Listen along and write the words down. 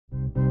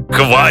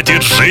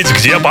Хватит жить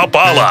где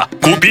попало.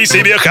 Купи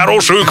себе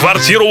хорошую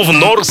квартиру в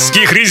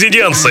Норских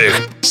резиденциях.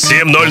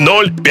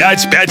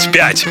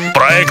 700-555.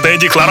 Проектная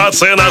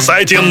декларация на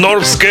сайте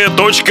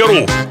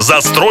norskaya.ru.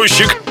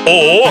 Застройщик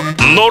ООО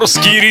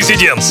 «Норские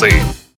резиденции».